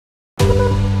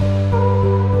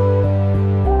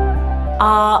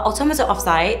Our Automata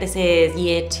offsite, this is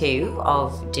year 2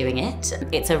 of doing it.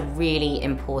 It's a really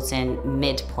important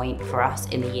midpoint for us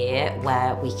in the year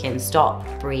where we can stop,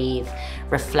 breathe,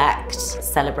 reflect,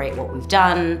 celebrate what we've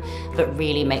done, but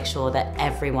really make sure that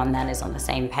everyone then is on the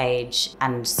same page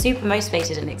and super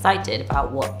motivated and excited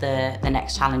about what the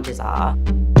next challenges are.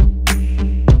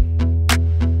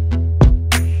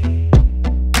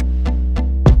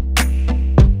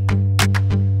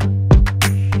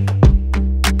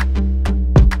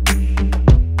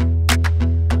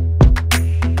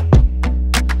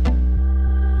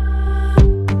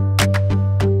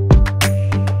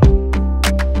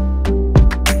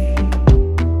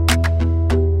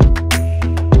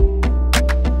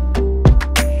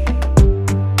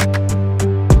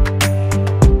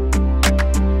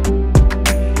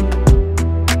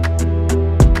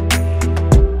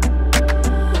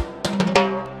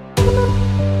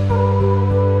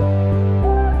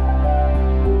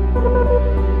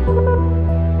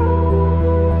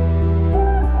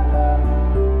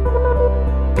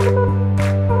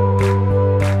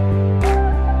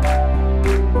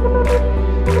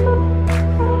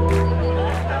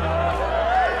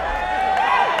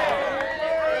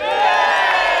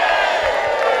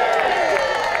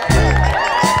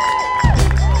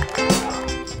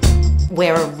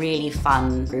 We're a really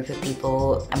fun group of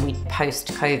people, and we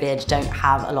post-COVID don't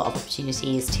have a lot of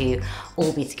opportunities to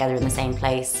all be together in the same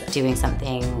place doing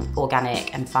something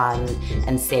organic and fun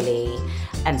and silly.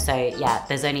 And so yeah,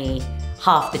 there's only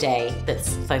half the day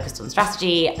that's focused on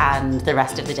strategy, and the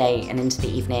rest of the day and into the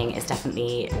evening is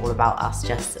definitely all about us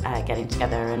just getting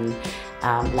together and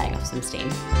letting off some steam.